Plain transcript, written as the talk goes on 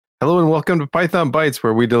Hello and welcome to Python Bytes,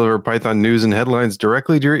 where we deliver Python news and headlines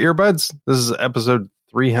directly to your earbuds. This is episode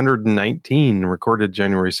 319, recorded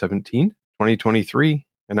January 17, 2023,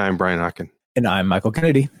 and I'm Brian Ocken. And I'm Michael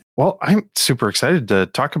Kennedy. Well, I'm super excited to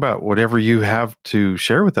talk about whatever you have to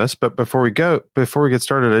share with us. But before we get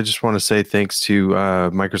started, I just want to say thanks to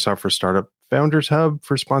Microsoft for Startup Founders Hub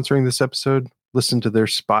for sponsoring this episode. Listen to their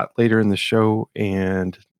spot later in the show,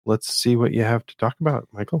 and let's see what you have to talk about,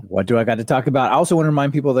 Michael. What do I got to talk about? I also want to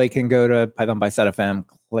remind people they can go to pythonbytes.fm,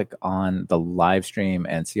 click on the live stream,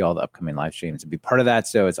 and see all the upcoming live streams and be part of that.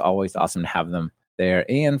 So it's always awesome to have them there.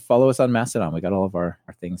 And follow us on Mastodon. We got all of our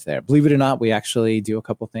things there. Believe it or not, we actually do a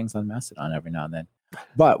couple things on Mastodon every now and then.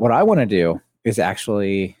 But what I want to do is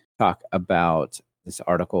actually talk about this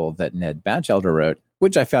article that Ned Batchelder wrote,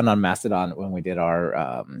 which I found on Mastodon when we did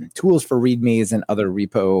our tools for READMEs and other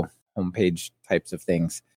repo homepage types of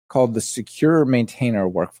things, called the Secure Maintainer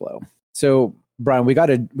Workflow. So, Brian, we got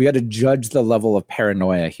to judge the level of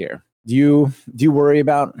paranoia here. Do you worry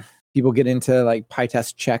about people get into like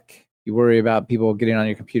PyTest check? You worry about people getting on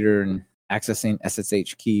your computer and accessing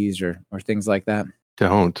SSH keys or things like that?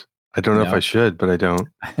 Don't. I don't know if I should, but I don't.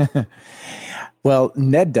 Well,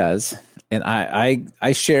 Ned does, and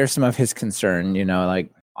I share some of his concern. You know,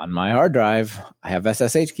 like on my hard drive, I have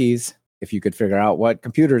SSH keys. If you could figure out what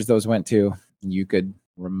computers those went to, you could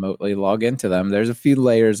remotely log into them. There's a few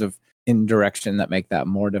layers of indirection that make that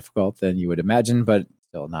more difficult than you would imagine, but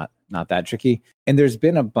still not that tricky. And there's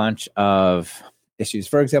been a bunch of issues.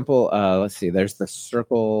 For example, let's see, there's the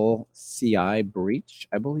Circle CI breach,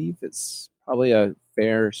 I believe. It's probably a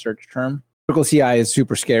fair search term. Circle CI is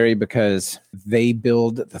super scary because they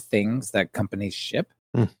build the things that companies ship.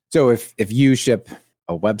 So if you ship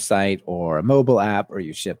a website or a mobile app, or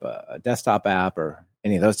you ship a desktop app or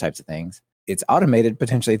any of those types of things, it's automated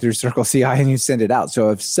potentially through Circle CI and you send it out. So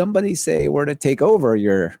if somebody, say, were to take over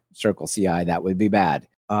your Circle CI, that would be bad.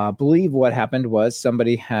 I believe what happened was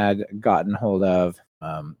somebody had gotten hold of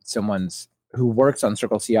someone's who works on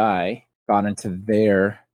Circle CI, got into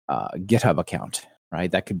their GitHub account,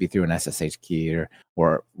 right? That could be through an SSH key,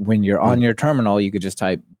 or when you're on your terminal, you could just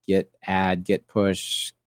type git add, git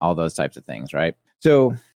push, all those types of things, right?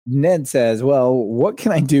 So Ned says, well, what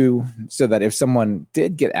can I do so that if someone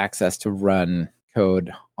did get access to run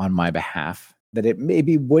code on my behalf, that it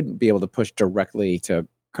maybe wouldn't be able to push directly to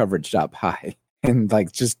coverage.py and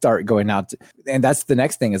like just start going out. And that's the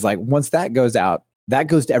next thing is like, once that goes out, that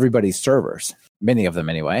goes to everybody's servers, many of them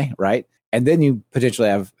anyway, right? And then you potentially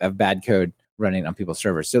have bad code running on people's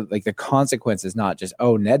servers. So like the consequence is not just,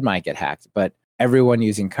 oh, Ned might get hacked, but everyone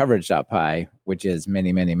using coverage.py, which is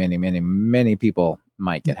many people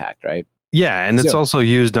might get hacked, right? Yeah, and it's also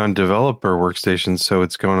used on developer workstations, so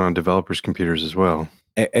it's going on developers' computers as well.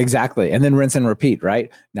 Exactly. And then rinse and repeat, right?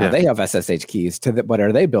 Now they have SSH keys to what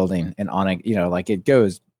are they building? And on it, like it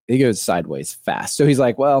goes sideways fast. So he's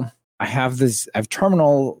like, well, I have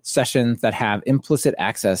terminal sessions that have implicit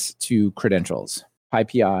access to credentials,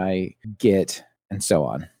 PyPI, Git, and so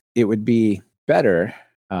on. It would be better,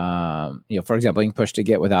 for example, you can push to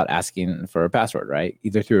Git without asking for a password, right?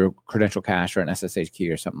 Either through a credential cache or an SSH key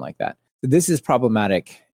or something like that. This is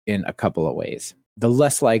problematic in a couple of ways. The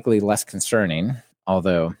less likely, less concerning,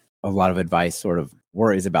 although a lot of advice sort of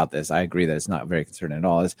worries about this. I agree that it's not very concerning at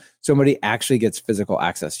all, is somebody actually gets physical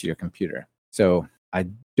access to your computer. So I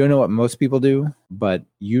don't know what most people do, but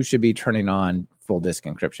you should be turning on full disk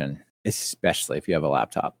encryption, especially if you have a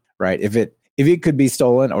laptop, right? If it could be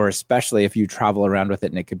stolen, or especially if you travel around with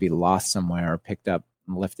it and it could be lost somewhere or picked up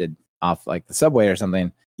and lifted off like the subway or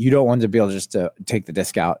something, you don't want to be able just to take the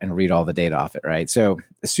disk out and read all the data off it, right? So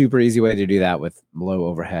a super easy way to do that with low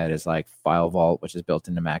overhead is like File Vault, which is built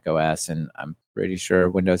into Mac OS, and I'm pretty sure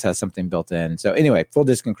Windows has something built in. So anyway, full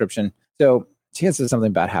disk encryption. So chances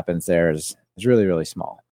something bad happens there is really, really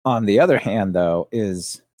small. On the other hand, though,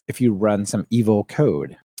 is if you run some evil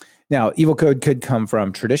code. Now, evil code could come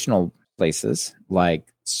from traditional places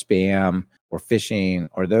like spam or phishing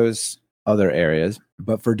or those other areas.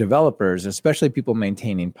 But for developers, especially people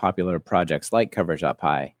maintaining popular projects like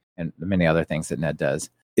coverage.py and many other things that Ned does,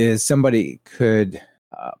 is somebody could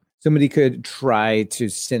try to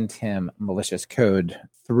send him malicious code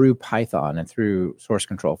through Python and through source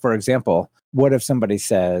control. For example, what if somebody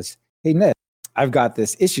says, hey, Ned, I've got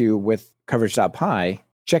this issue with coverage.py.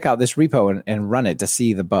 Check out this repo and run it to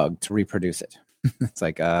see the bug, to reproduce it. It's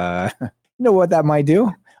like, you know what that might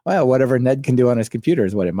do? Well, whatever Ned can do on his computer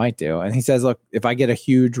is what it might do. And he says, look, if I get a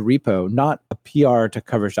huge repo, not a PR to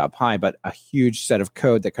coverage.py, but a huge set of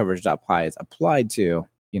code that coverage.py is applied to,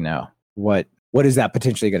 what is that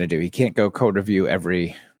potentially going to do? He can't go code review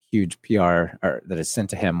every huge PR that is sent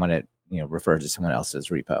to him when it refer to someone else's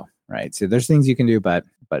repo, right? So there's things you can do, but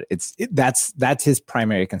that's his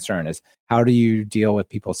primary concern is how do you deal with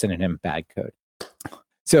people sending him bad code?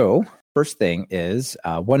 So first thing is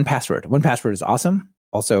 1Password. 1Password is awesome.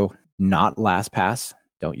 Also, not LastPass.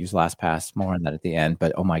 Don't use LastPass. More on that at the end.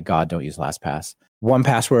 But oh my God, don't use LastPass.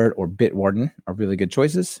 1Password or Bitwarden are really good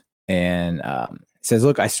choices. And it says,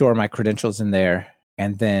 look, I store my credentials in there.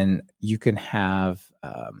 And then you can have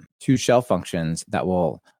 2 shell functions that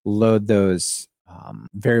will load those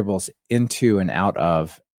variables into and out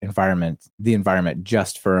of the environment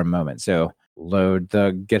just for a moment. So load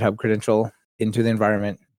the GitHub credential into the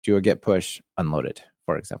environment, do a git push, unload it,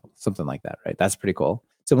 for example, something like that, right? That's pretty cool.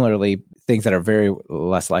 Similarly, things that are very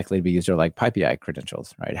less likely to be used are like PyPI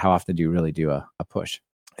credentials, right? How often do you really do a push?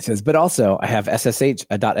 It says, but also I have SSH,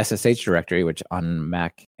 a .ssh directory, which on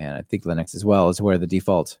Mac and I think Linux as well is where the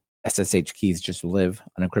default SSH keys just live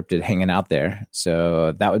unencrypted hanging out there.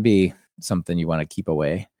 So that would be something you want to keep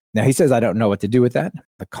away. Now he says, I don't know what to do with that.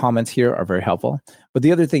 The comments here are very helpful. But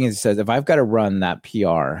the other thing is he says, if I've got to run that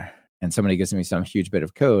PR and somebody gives me some huge bit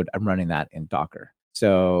of code, I'm running that in Docker.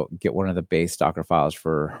 So get one of the base Docker files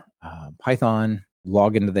for Python,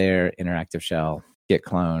 log into their interactive shell, git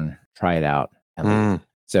clone, try it out.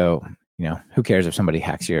 So, who cares if somebody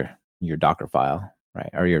hacks your Docker file, right?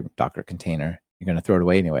 Or your Docker container? You're going to throw it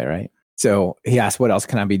away anyway, right? So he asked, what else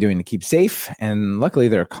can I be doing to keep safe? And luckily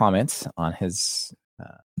there are comments on his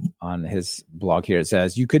blog here. It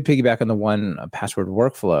says, you could piggyback on the 1Password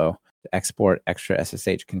workflow to export extra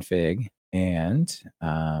SSH config. And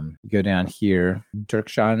go down here.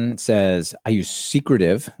 Dirkshan says, I use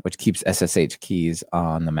Secretive, which keeps SSH keys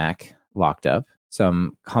on the Mac locked up.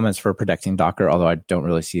 Some comments for protecting Docker, although I don't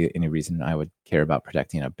really see any reason I would care about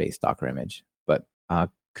protecting a base Docker image. But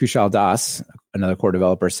Kushal Das, another core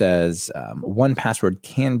developer, says 1Password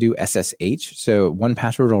can do SSH. So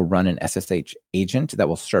 1Password will run an SSH agent that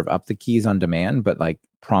will serve up the keys on demand, but like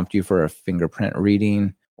prompt you for a fingerprint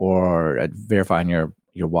reading or verifying your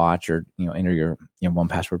watch or enter your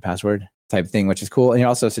 1Password password type thing, which is cool. And it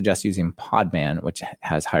also suggests using Podman, which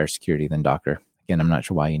has higher security than Docker. Again, I'm not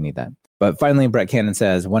sure why you need that. But finally, Brett Cannon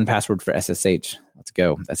says 1Password for SSH. Let's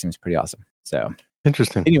go. That seems pretty awesome. So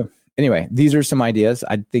interesting. Anyway, these are some ideas.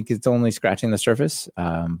 I think it's only scratching the surface.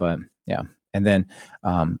 But yeah. And then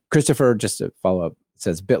Christopher, just to follow up,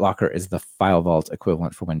 says BitLocker is the file vault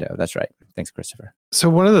equivalent for Windows. That's right. Thanks, Christopher. So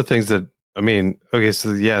one of the things that,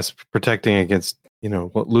 so yes, protecting against,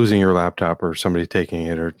 losing your laptop or somebody taking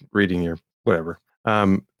it or reading your whatever.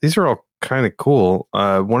 These are all kind of cool.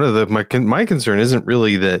 One of my concern isn't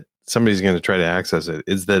really that somebody's going to try to access it.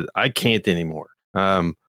 Is that I can't anymore.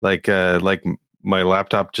 Like my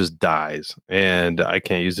laptop just dies and I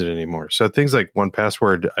can't use it anymore. So things like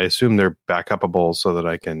 1Password, I assume they're backupable so that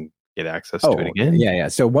I can get access to it again. Yeah.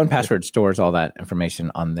 So 1Password stores all that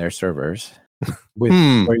information on their servers with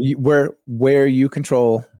where you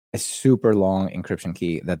control a super long encryption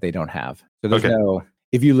key that they don't have. So there's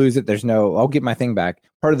if you lose it, I'll get my thing back.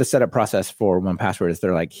 Part of the setup process for 1Password is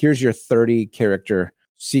they're like, here's your 30 character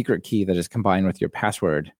secret key that is combined with your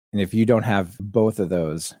password. And if you don't have both of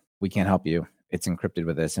those, we can't help you. It's encrypted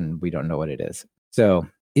with this and we don't know what it is. So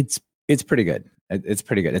it's pretty good. It's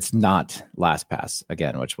pretty good. It's not LastPass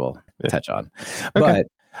again, which we'll touch on. Okay.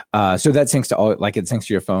 But so that syncs to all, like it syncs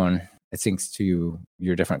to your phone. It syncs to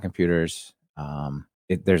your different computers.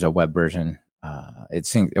 There's a web version.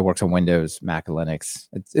 It works on Windows, Mac, and Linux.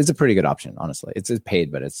 It's a pretty good option, honestly. It's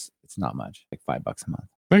paid, but it's not much, like $5 a month.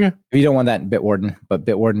 Okay. If you don't want that in Bitwarden, but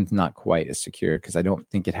Bitwarden's not quite as secure because I don't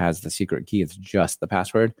think it has the secret key. It's just the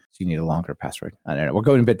password. So you need a longer password. I don't know. We're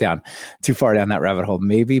going a bit too far down that rabbit hole,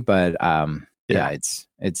 maybe, but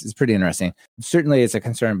it's pretty interesting. Certainly it's a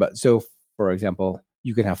concern, but so for example,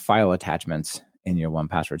 you can have file attachments in your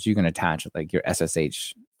 1Password. So you can attach like your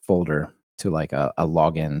SSH folder to like a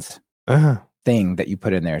logins thing that you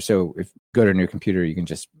put in there. So if you go to a new computer, you can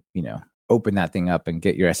just, open that thing up and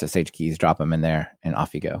get your SSH keys, drop them in there, and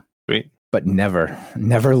off you go. Sweet. But never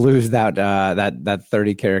lose that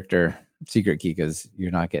 30 character secret key because you're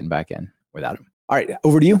not getting back in without them. All right,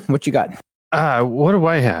 over to you. What you got? What do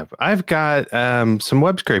I have? I've got some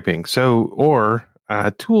web scraping.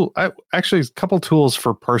 Actually a couple tools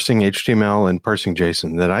for parsing HTML and parsing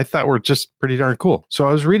JSON that I thought were just pretty darn cool. So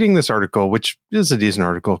I was reading this article, which is a decent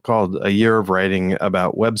article, called A Year of Writing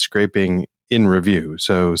About Web Scraping in Review.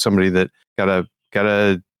 So somebody that got a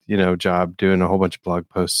job doing a whole bunch of blog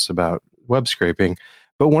posts about web scraping.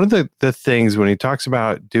 But one of the things when he talks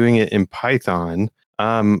about doing it in Python,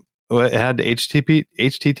 it had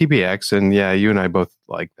HTTPX, and yeah, you and I both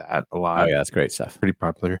like that a lot. Oh yeah, that's great stuff. Pretty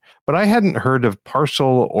popular. But I hadn't heard of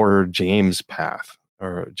Parcel or James Path.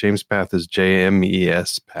 or James Path is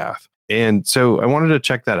JMES Path. And so I wanted to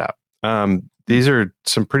check that out. These are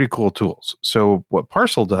some pretty cool tools. So what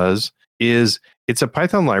Parcel does is it's a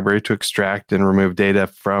Python library to extract and remove data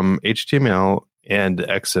from HTML and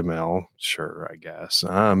XML, sure, I guess,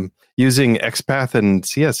 using XPath and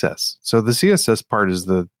CSS. So the CSS part is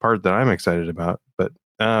the part that I'm excited about. But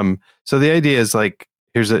so the idea is like,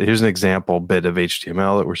 here's an example bit of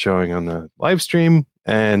HTML that we're showing on the live stream,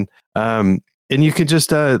 and you can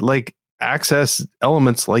just like access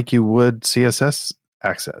elements like you would CSS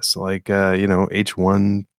access, like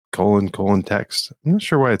H1 : text. I'm not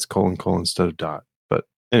sure why it's : instead of dot, but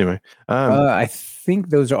anyway. I think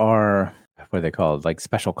those are what are they called, like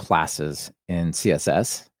special classes in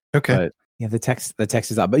CSS. Okay. But yeah, the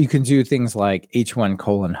text is out, but you can do things like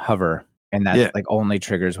H1 : hover, and that like only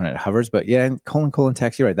triggers when it hovers. But yeah, :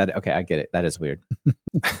 text. You're right. That okay, I get it. That is weird.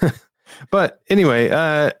 But anyway,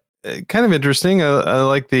 kind of interesting. I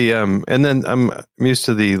like the and then I'm used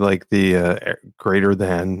to the greater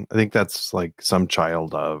than. I think that's like some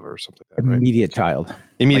child of or something like that. Immediate child.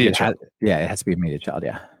 Immediate child. It has to be immediate child.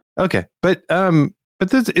 Yeah. Okay, but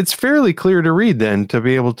it's fairly clear to read then, to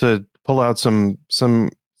be able to pull out some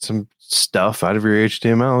stuff out of your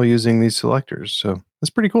HTML using these selectors. So that's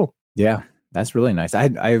pretty cool. Yeah, that's really nice.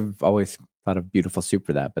 I've always thought of Beautiful Soup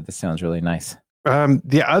for that, but this sounds really nice.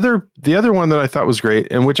 The other one that I thought was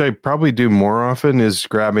great, and which I probably do more often, is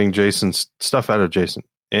grabbing JSON stuff out of JSON.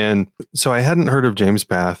 And so I hadn't heard of James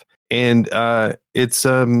Path, and it's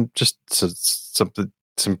just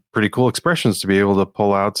some pretty cool expressions to be able to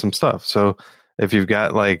pull out some stuff. So if you've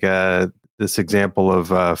got like this example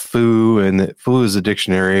of foo, and foo is a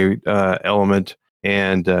dictionary element,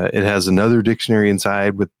 and it has another dictionary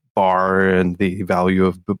inside with bar and the value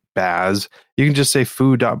of baz, you can just say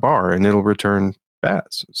foo.bar and it'll return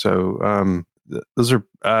baz. So those are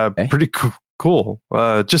pretty cool.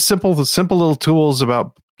 Just simple little tools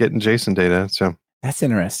about getting JSON data. So that's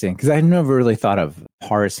interesting, because I never really thought of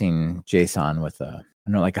parsing JSON with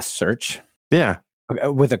like a search. Yeah.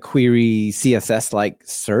 With a query CSS like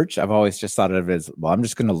search. I've always just thought of it as, well, I'm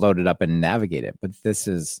just going to load it up and navigate it. But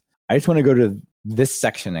I just want to go to this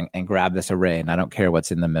section and grab this array, and I don't care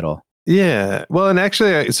what's in the middle. Yeah. Well, and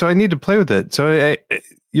actually, so I need to play with it. So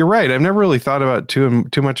you're right. I've never really thought about too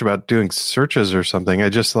much about doing searches or something. I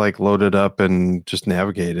just like load it up and just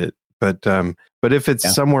navigate it. But if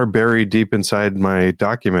it's somewhere buried deep inside my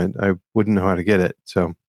document, I wouldn't know how to get it.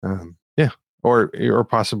 So yeah. Or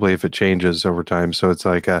possibly if it changes over time. So it's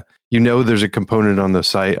like there's a component on the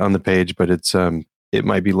site, on the page, but it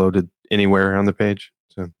might be loaded anywhere on the page.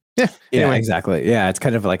 So yeah. Anyway. Yeah, exactly. Yeah, it's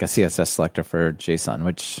kind of like a CSS selector for JSON,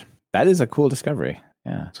 which that is a cool discovery.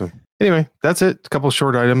 Yeah. So anyway, that's it. A couple of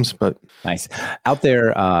short items, but nice. Out there,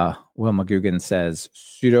 Will McGugan says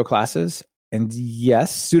pseudo classes. And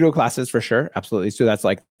yes, pseudo classes for sure. Absolutely. So that's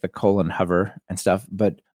like the : hover and stuff.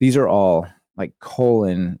 But these are all like :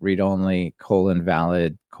 read only, :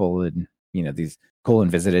 valid, : these :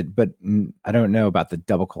 visited. But I don't know about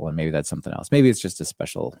the : maybe that's something else. Maybe it's just a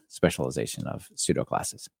specialization of pseudo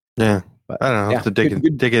classes. Yeah. But I don't know. I'll have to dig into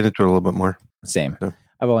it a little bit more. Same. So.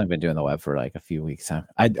 I've only been doing the web for like a few weeks. I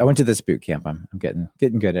went to this boot camp. I'm getting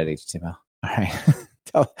good at HTML. All right.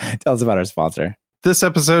 Tell us about our sponsor. This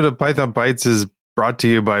episode of Python Bytes is brought to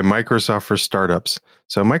you by Microsoft for Startups.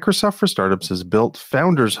 So Microsoft for Startups has built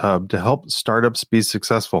Founders Hub to help startups be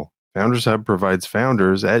successful. Founders Hub provides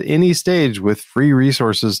founders at any stage with free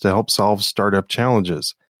resources to help solve startup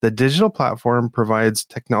challenges. The digital platform provides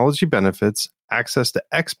technology benefits, access to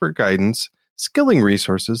expert guidance, skilling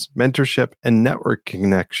resources, mentorship, and network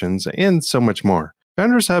connections, and so much more.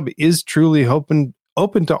 Founders Hub is truly open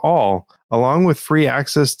to all, along with free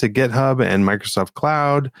access to GitHub and Microsoft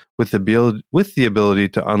Cloud, with the ability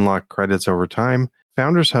to unlock credits over time.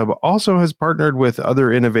 Founders Hub also has partnered with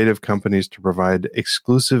other innovative companies to provide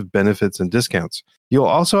exclusive benefits and discounts. You'll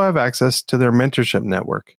also have access to their mentorship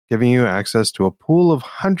network, giving you access to a pool of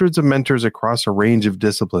hundreds of mentors across a range of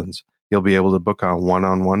disciplines. You'll be able to book a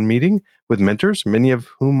one-on-one meeting with mentors, many of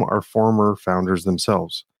whom are former founders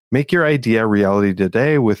themselves. Make your idea a reality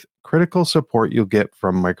today with critical support you'll get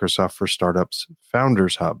from Microsoft for Startups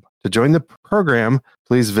Founders Hub. To join the program,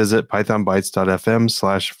 please visit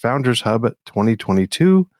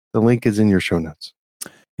pythonbytes.fm/foundershub2022. The link is in your show notes.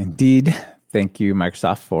 Indeed. Thank you,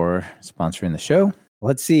 Microsoft, for sponsoring the show.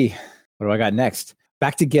 Let's see. What do I got next?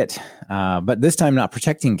 Back to Git, but this time not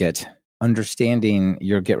protecting Git, understanding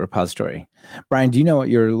your Git repository. Brian, do you know what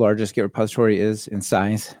your largest Git repository is in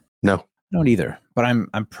size? No. I don't either, but I'm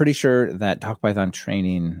pretty sure that TalkPython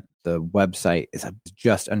training, the website, is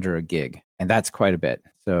just under a gig, and that's quite a bit.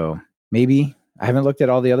 So maybe I haven't looked at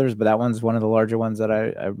all the others, but that one's one of the larger ones that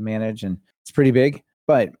I manage, and it's pretty big.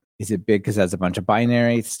 But is it big because it has a bunch of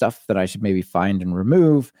binary stuff that I should maybe find and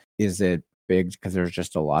remove? Is it big because there's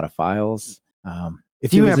just a lot of files?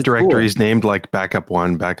 If you have directories named like backup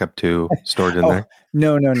 1, backup 2 stored in there.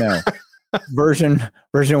 No. version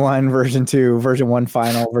 1, version 2, version 1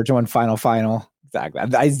 final, version 1 final. Exactly.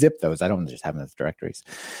 I zip those. I don't just have them as directories.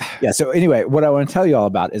 Yeah. So anyway, what I want to tell you all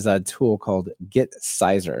about is a tool called Git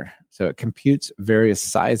Sizer. So it computes various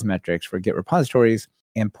size metrics for Git repositories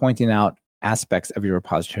and pointing out aspects of your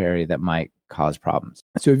repository that might cause problems.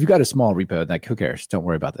 So if you've got a small repo, like who cares? Don't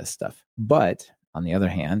worry about this stuff. But on the other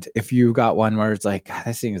hand, if you got one where it's like,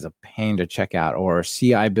 this thing is a pain to check out, or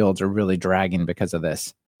CI builds are really dragging because of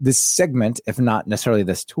this segment, if not necessarily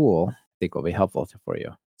this tool, I think will be helpful for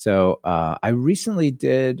you. So I recently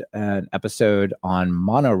did an episode on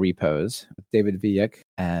monorepos with David Vijek,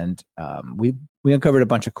 and we uncovered a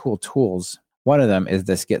bunch of cool tools. One of them is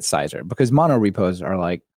this Git Sizer, because monorepos are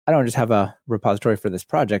like, I don't just have a repository for this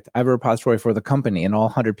project. I have a repository for the company, and all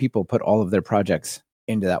 100 people put all of their projects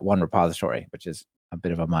into that one repository, which is a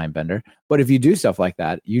bit of a mind bender. But if you do stuff like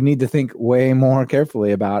that, you need to think way more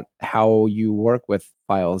carefully about how you work with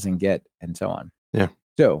files in Git and so on. Yeah.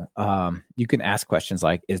 So you can ask questions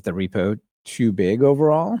like, is the repo too big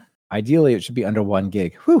overall? Ideally, it should be under 1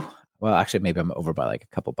 gig. Whew. Well, actually, maybe I'm over by like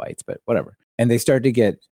a couple bytes, but whatever. And they start to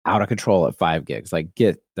get out of control at 5 gigs. Like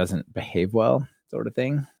Git doesn't behave well, sort of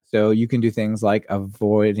thing. So you can do things like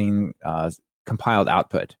avoiding compiled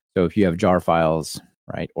output. So if you have jar files,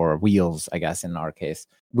 right, or wheels, I guess in our case,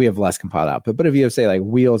 we have less compiled output. But if you have, say, like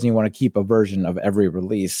wheels and you want to keep a version of every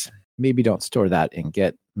release, maybe don't store that in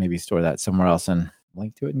Git. Maybe store that somewhere else and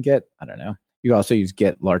link to it in Git. I don't know. You can also use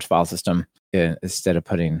Git large file system instead of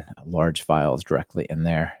putting large files directly in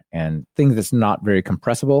there. And things that's not very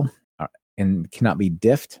compressible and cannot be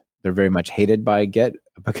diffed, they're very much hated by Git,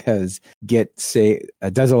 because Git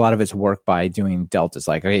does a lot of its work by doing deltas.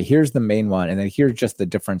 Like, okay, here's the main one, and then here's just the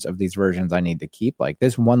difference of these versions I need to keep. Like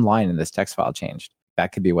this one line in this text file changed.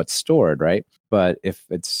 That could be what's stored, right? But if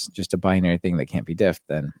it's just a binary thing that can't be diffed,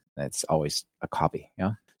 then it's always a copy.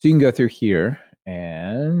 Yeah. So you can go through here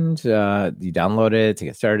and you download it to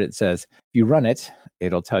get started. It says if you run it,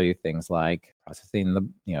 it'll tell you things like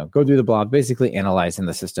processing go through the blob, basically analyzing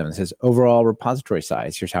the system. It says overall repository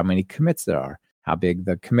size. Here's how many commits there are, how big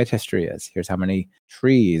the commit history is. Here's how many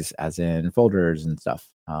trees, as in folders and stuff,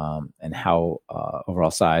 and how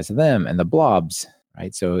overall size of them, and the blobs,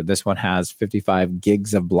 right? So this one has 55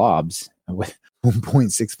 gigs of blobs with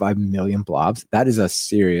 1.65 million blobs. That is a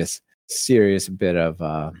serious bit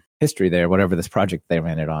of history there, whatever this project they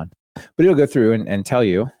ran it on. But it'll go through and tell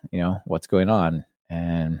you, what's going on.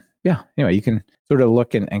 And yeah, anyway, you can sort of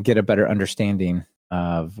look and get a better understanding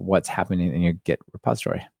of what's happening in your Git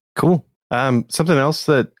repository. Cool. Something else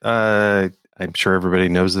that I'm sure everybody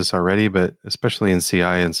knows this already, but especially in CI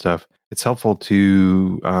and stuff, it's helpful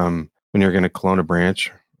to, when you're going to clone a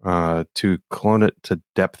branch, to clone it to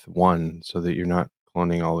depth 1 so that you're not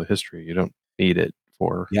cloning all the history. You don't need it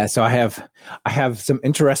for. Yeah. So I have some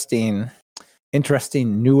interesting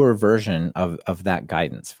newer version of that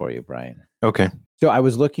guidance for you, Brian. Okay. So I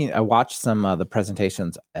watched some of the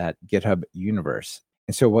presentations at GitHub Universe.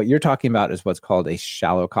 And so what you're talking about is what's called a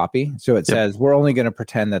shallow copy. So it says we're only going to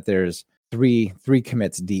pretend that there's three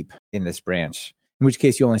commits deep in this branch, in which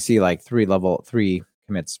case you only see like 3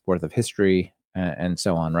 commits worth of history and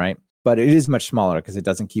so on, right? But it is much smaller because it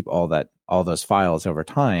doesn't keep all those files over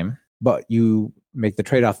time. But you make the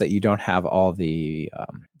trade-off that you don't have all the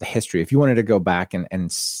history. If you wanted to go back and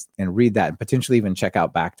read that and potentially even check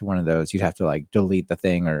out back to one of those, you'd have to like delete the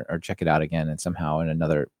thing or check it out again and somehow in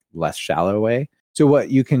another less shallow way. So what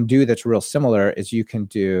you can do that's real similar is you can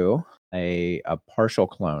do a partial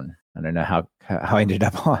clone. I don't know how I ended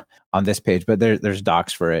up on this page, but there's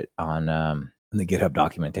docs for it on the GitHub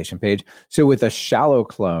documentation page. So with a shallow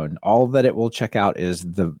clone, all that it will check out is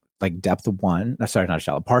the depth 1. Sorry, not a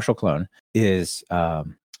shallow. Partial clone is all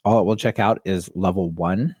it will check out is level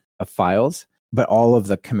 1 of files, but all of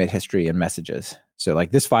the commit history and messages. So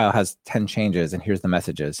like this file has 10 changes and here's the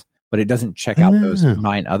messages, but it doesn't check out those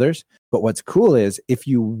 9 others. But what's cool is if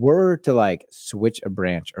you were to like switch a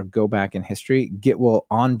branch or go back in history, Git will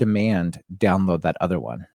on demand download that other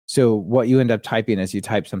one. So what you end up typing is you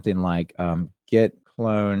type something like git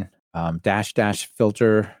clone --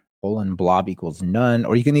 filter :blob equals none.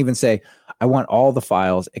 Or you can even say, I want all the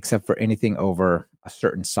files except for anything over a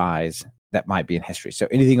certain size that might be in history. So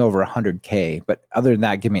anything over 100K, but other than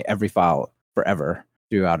that, give me every file forever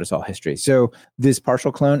throughout its all history. So this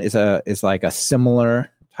partial clone is like a similar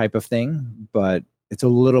type of thing, but it's a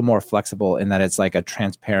little more flexible in that it's like a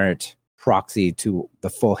transparent proxy to the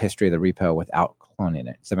full history of the repo without cloning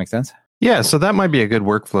it. Does that make sense? Yeah, so that might be a good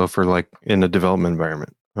workflow for like in a development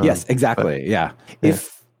environment. Yes, exactly. Yeah.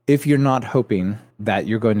 If you're not hoping that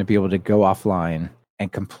you're going to be able to go offline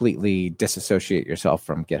and completely disassociate yourself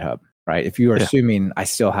from GitHub, right? If you are assuming I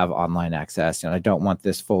still have online access and I don't want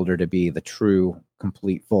this folder to be the true,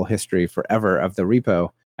 complete, full history forever of the repo,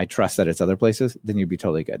 I trust that it's other places, then you'd be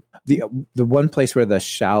totally good. The one place where the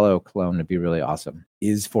shallow clone would be really awesome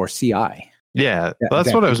is for CI. Yeah,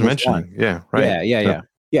 that's what I was mentioning. Yeah, right. Yeah.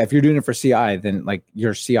 If you're doing it for CI, then like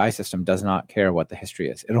your CI system does not care what the history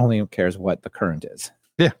is. It only cares what the current is.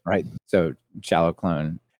 Yeah. Right. So shallow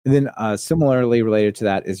clone. And then similarly related to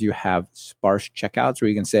that is you have sparse checkouts where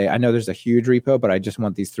you can say, I know there's a huge repo, but I just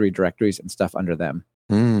want these 3 directories and stuff under them.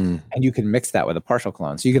 And you can mix that with a partial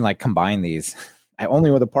clone. So you can like combine these. I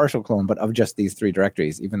only with a partial clone, but of just these 3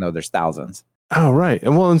 directories, even though there's thousands. Oh, right.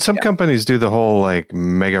 And some companies do the whole like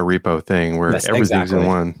mega repo thing where everything's in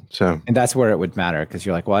one. So, and that's where it would matter because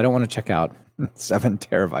you're like, well, I don't want to check out 7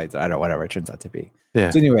 terabytes. I don't, whatever it turns out to be.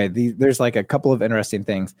 Yeah. So anyway, there's like a couple of interesting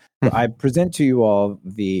things. I present to you all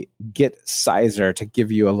the Git Sizer to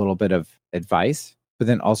give you a little bit of advice, but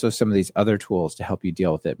then also some of these other tools to help you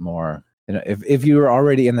deal with it more. You know, if you are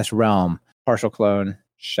already in this realm, partial clone,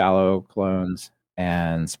 shallow clones,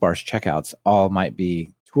 and sparse checkouts all might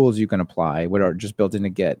be tools you can apply, what are just built into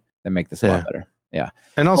Git that make this a lot better. Yeah.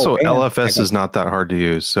 And also LFS is not that hard to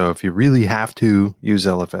use. So if you really have to use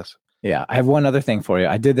LFS. Yeah. I have one other thing for you.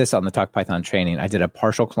 I did this on the Talk Python training. I did a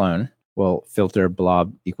partial clone. Will filter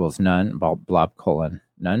blob equals none, blob colon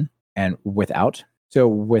none, and without. So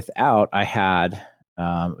without, I had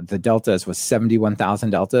the deltas was 71,000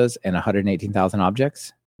 deltas and 118,000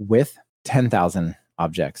 objects. With 10,000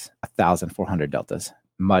 objects, 1,400 deltas.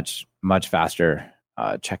 Much, much faster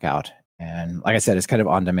checkout. And like I said, it's kind of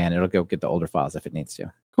on demand. It'll go get the older files if it needs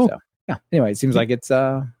to. Cool. So, yeah. Anyway, it seems like it's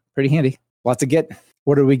pretty handy. Lots of Git.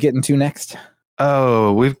 What are we getting to next?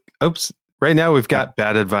 Oh, right now we've got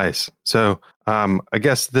bad advice. So I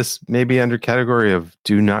guess this may be under category of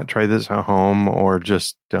do not try this at home or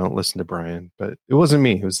just don't listen to Brian. But it wasn't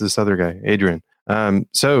me. It was this other guy, Adrian.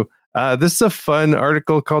 So this is a fun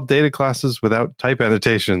article called Data Classes Without Type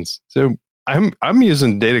Annotations. So I'm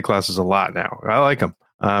using data classes a lot now. I like them.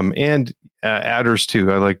 And adders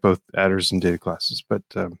too. I like both adders and data classes. But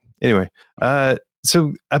anyway,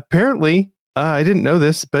 so apparently I didn't know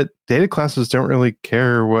this, but data classes don't really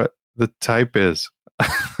care what the type is.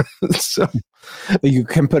 So you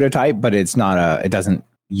can put a type, but it's not it doesn't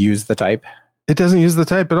use the type. It doesn't use the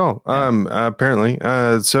type at all. Apparently.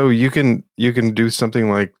 So you can do something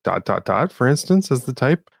like ... for instance, as the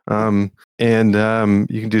type. And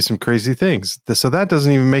you can do some crazy things. So that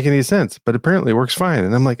doesn't even make any sense, but apparently it works fine.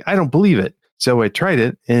 And I'm like, I don't believe it. So I tried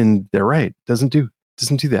it and they're right. Doesn't do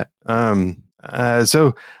that.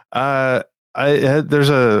 There's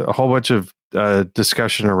a whole bunch of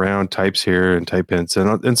discussion around types here and type hints,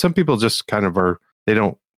 and some people just kind of they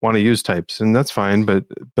don't want to use types, and that's fine. But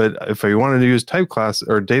if you wanted to use type class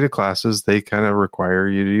or data classes, they kind of require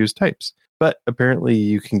you to use types. But apparently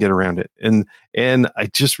you can get around it. And I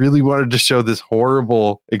just really wanted to show this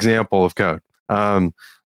horrible example of code. And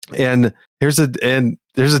there's a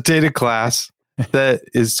data class that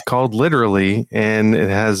is called literally, and it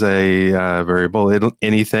has a variable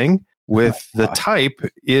anything with the type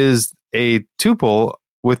is a tuple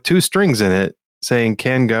with 2 strings in it saying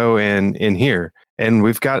can go and in here. And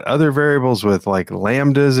we've got other variables with like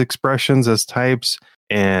lambdas expressions as types.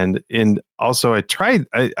 And also I tried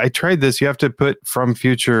this. You have to put from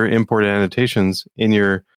future import annotations in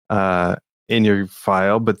your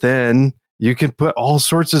file, but then you can put all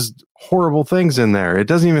sorts of horrible things in there. It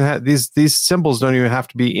doesn't even have these symbols don't even have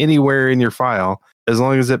to be anywhere in your file. As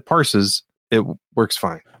long as it parses, it works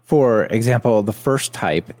fine. For example, the first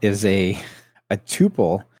type is a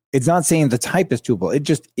tuple. It's not saying the type is tuple. It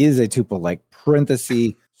just is a tuple, like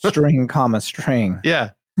parenthesis, string, comma, string. Yeah.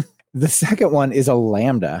 The second one is a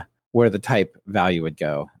lambda where the type value would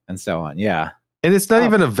go and so on. Yeah. And it's not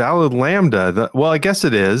even a valid lambda. Well, I guess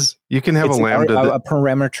it is. You can have a lambda. A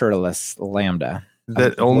parameterless lambda.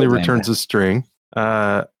 That only returns a string.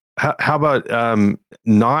 How about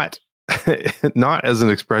not not as an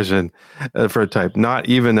expression for a type, not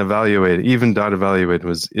even evaluated, even dot evaluated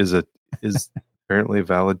is apparently a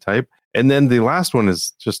valid type. And then the last one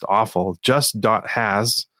is just awful. Just dot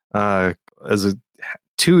has as a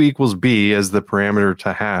 2 equals b as the parameter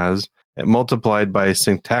to has, and multiplied by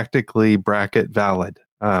syntactically bracket valid.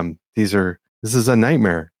 This is a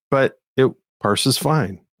nightmare, but it parses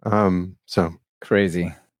fine. So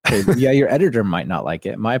crazy. Yeah, your editor might not like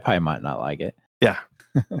it. MyPy might not like it. Yeah.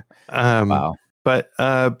 Wow. But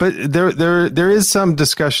there is some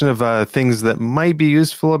discussion of things that might be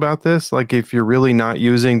useful about this. Like if you're really not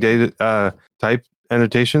using data type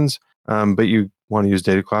annotations, but you want to use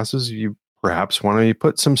data classes, you perhaps want to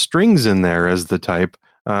put some strings in there as the type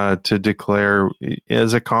to declare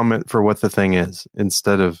as a comment for what the thing is,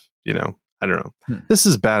 instead of, I don't know. This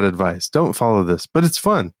is bad advice. Don't follow this, but it's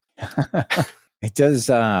fun. It does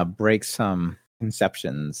break some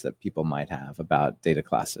conceptions that people might have about data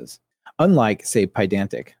classes. Unlike, say,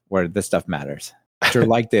 Pydantic, where this stuff matters. Which are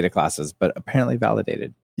like data classes, but apparently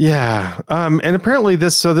validated. Yeah. And apparently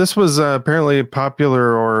this was apparently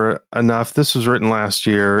popular or enough. This was written last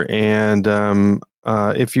year. And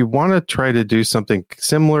if you want to try to do something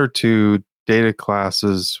similar to data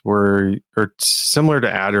classes or similar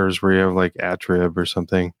to adders where you have like attrib or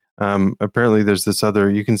something, apparently there's this other,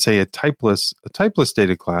 you can say a typeless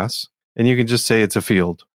data class, and you can just say it's a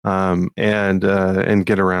field. And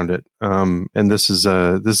get around it. And this is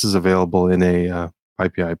available in a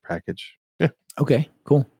PyPI package. Yeah. Okay,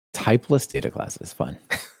 cool. Typeless data classes, fun.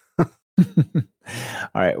 All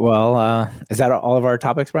right. Well, is that all of our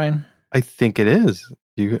topics, Brian? I think it is.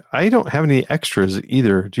 I don't have any extras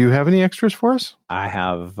either. Do you have any extras for us? I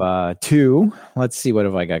have two. Let's see, what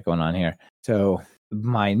have I got going on here? So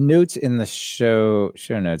my notes in the show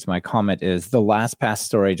notes, my comment is the LastPass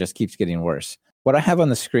story just keeps getting worse. What I have on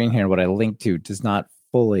the screen here, what I linked to, does not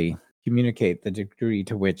fully communicate the degree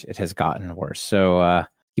to which it has gotten worse. So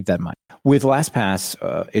keep that in mind. With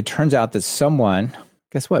LastPass, it turns out that someone,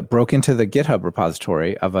 guess what, broke into the GitHub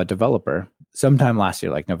repository of a developer sometime last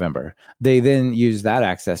year, like November. They then used that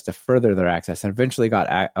access to further their access and eventually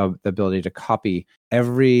got the ability to copy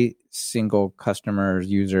every single customer's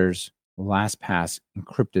user's LastPass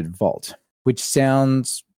encrypted vault, which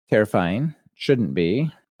sounds terrifying. Shouldn't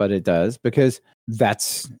be, but it does, because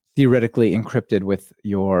that's theoretically encrypted with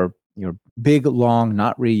your big, long,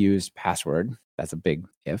 not reused password. That's a big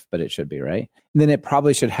if, but it should be, right? And then it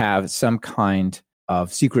probably should have some kind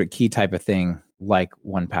of secret key type of thing like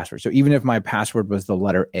 1Password. So even if my password was the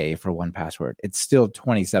letter A for 1Password, it's still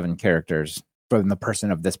 27 characters from the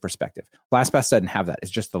person of this perspective. LastPass doesn't have that.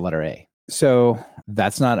 It's just the letter A. So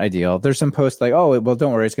that's not ideal. There's some posts like, oh, well,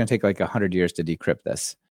 don't worry, it's going to take like 100 years to decrypt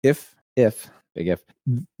this. If, big if,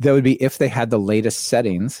 that would be if they had the latest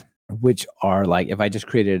settings, which are like, if I just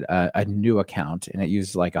created a new account and it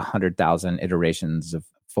used like 100,000 iterations of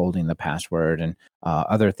folding the password and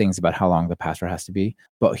other things about how long the password has to be.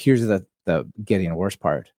 But here's the getting worse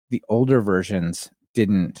part. The older versions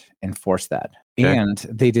didn't enforce that. Okay. And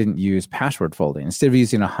they didn't use password folding. Instead of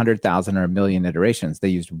using 100,000 or 1,000,000 iterations, they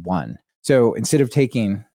used one. So instead of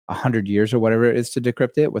taking 100 years or whatever it is to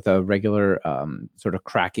decrypt it with a regular sort of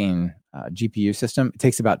cracking GPU system, it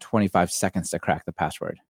takes about 25 seconds to crack the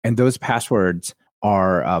password. And those passwords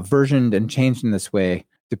are versioned and changed in this way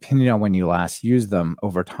depending on when you last used them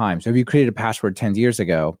over time. So if you created a password 10 years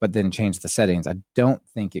ago, but then changed the settings, I don't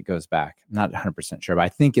think it goes back. I'm not 100% sure, but I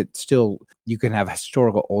think it's still, you can have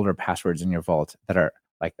historical older passwords in your vault that are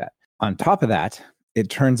like that. On top of that, it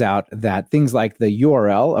turns out that things like the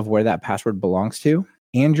URL of where that password belongs to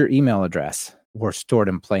and your email address were stored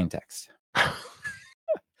in plain text.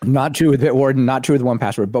 Not true with Bitwarden, not true with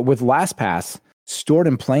 1Password, but with LastPass, stored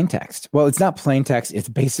in plain text. Well, it's not plain text, it's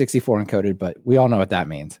base64 encoded, but we all know what that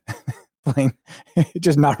means. Plain,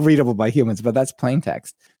 just not readable by humans, but that's plain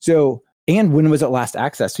text. So, and when was it last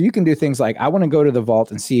accessed? So you can do things like, I want to go to the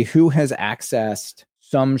vault and see who has accessed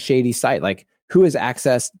some shady site, like who has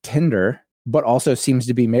accessed Tinder, but also seems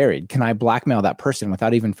to be married. Can I blackmail that person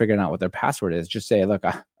without even figuring out what their password is? Just say, look,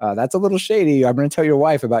 that's a little shady. I'm going to tell your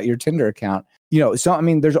wife about your Tinder account. So, I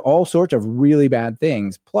mean, there's all sorts of really bad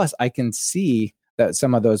things. Plus, I can see that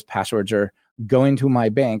some of those passwords are going to my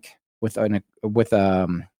bank with a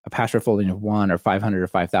password folding of 1 or 500 or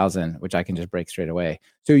 5,000, which I can just break straight away.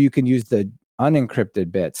 So you can use the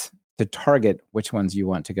unencrypted bits to target which ones you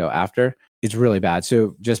want to go after. It's really bad.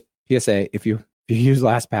 So just PSA, if you use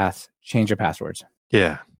LastPass, change your passwords.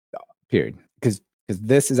 Yeah. Period. Because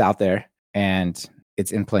this is out there and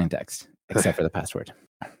it's in plain text, except for the password.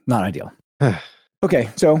 Not ideal. Okay.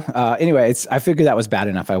 So anyway, I figured that was bad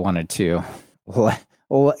enough. I wanted to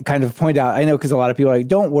kind of point out, I know, because a lot of people are like,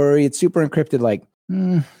 don't worry, it's super encrypted. Like,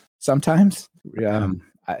 sometimes. Yeah,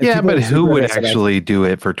 but who would actually do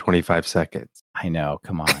it for 25 seconds? I know.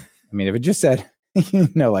 Come on. I mean, if it just said,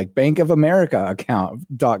 like Bank of America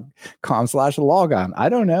account.com/logon, I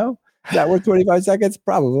don't know. Is that worth 25 seconds?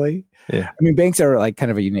 Probably. Yeah. I mean, banks are like kind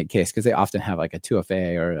of a unique case because they often have like a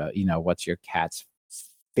 2FA or, what's your cat's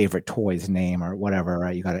favorite toy's name or whatever,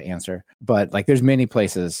 right? You got to answer. But like there's many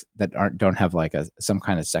places that don't have like some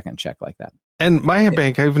kind of second check like that. And my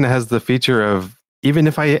bank even has the feature of, even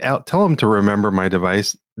if I tell them to remember my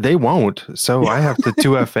device, they won't. So I have to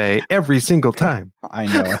 2FA every single time. I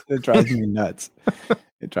know. It drives me nuts.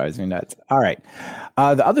 It drives me nuts. All right.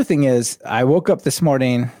 The other thing is I woke up this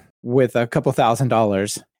morning with a couple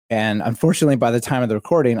 $1,000. And unfortunately, by the time of the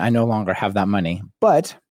recording, I no longer have that money.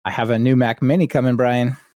 But I have a new Mac Mini coming,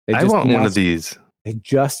 Brian. I want one of these. They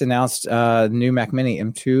just announced new Mac Mini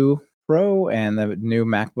M2 Pro and the new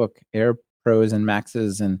MacBook Air Pros and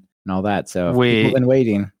Maxes and all that. So people been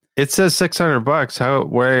waiting. It says $600.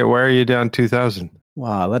 Where are you down 2,000?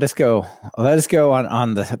 Wow, let us go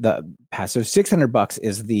on the pass. So $600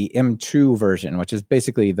 is the M2 version, which is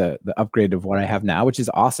basically the upgrade of what I have now, which is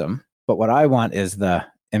awesome. But what I want is the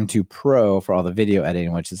M2 Pro for all the video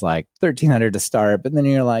editing, which is like $1,300 to start. But then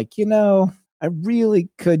you're like, I really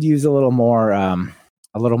could use a little more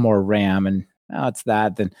RAM, and now it's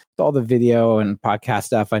that. Then with all the video and podcast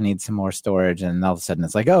stuff, I need some more storage. And all of a sudden,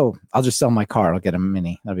 it's like, oh, I'll just sell my car. I'll get a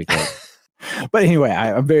Mini. That'd be great. But anyway,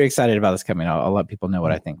 I'm very excited about this coming. I'll let people know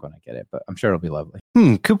what I think when I get it, but I'm sure it'll be lovely.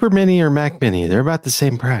 Cooper Mini or Mac Mini? They're about the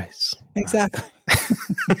same price. Exactly.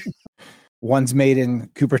 One's made in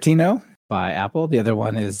Cupertino by Apple. The other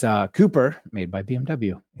one is Cooper, made by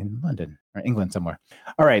BMW in London or England somewhere.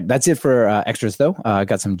 All right, that's it for extras, though. I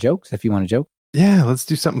got some jokes if you want to joke. Yeah, let's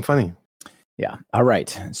do something funny. Yeah. All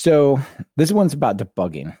right. So this one's about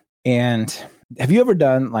debugging. And have you ever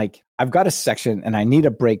done, like, I've got a section and I need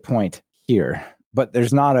a breakpoint here, but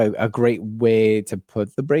there's not a great way to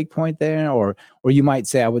put the breakpoint there, or you might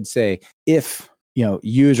say, I would say, if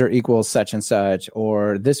user equals such and such,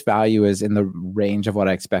 or this value is in the range of what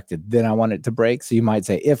I expected, then I want it to break. So you might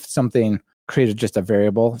say, if something created just a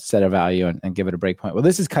variable, set a value and give it a breakpoint. Well,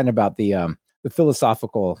 this is kind of about the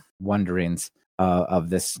philosophical wonderings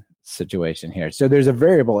of this situation here. So there's a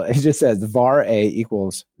variable. It just says var a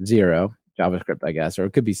equals 0, JavaScript, I guess, or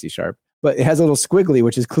it could be C#. But it has a little squiggly,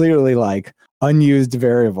 which is clearly like unused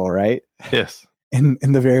variable, right? Yes. And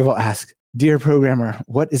the variable asks, dear programmer,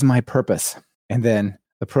 what is my purpose? And then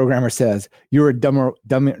the programmer says, you're a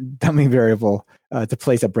dummy variable to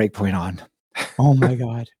place a breakpoint on. Oh my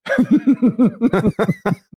God. Is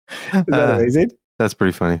that amazing? That's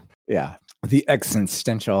pretty funny. Yeah. The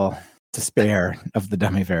existential despair of the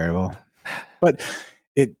dummy variable. But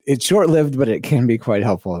it's short-lived, but it can be quite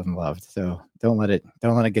helpful and loved. So don't let it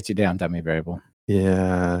get you down, dummy variable.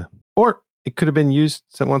 Yeah. Or it could have been used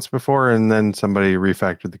once before and then somebody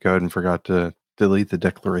refactored the code and forgot to delete the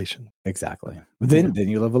declaration. Exactly. Then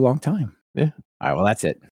you live a long time. Yeah. All right. Well, that's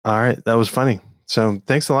it. All right. That was funny. So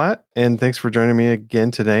thanks a lot. And thanks for joining me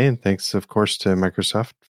again today. And thanks, of course, to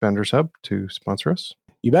Microsoft Founders Hub to sponsor us.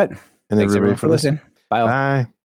 You bet. And thanks everyone for listening. Bye. Bye.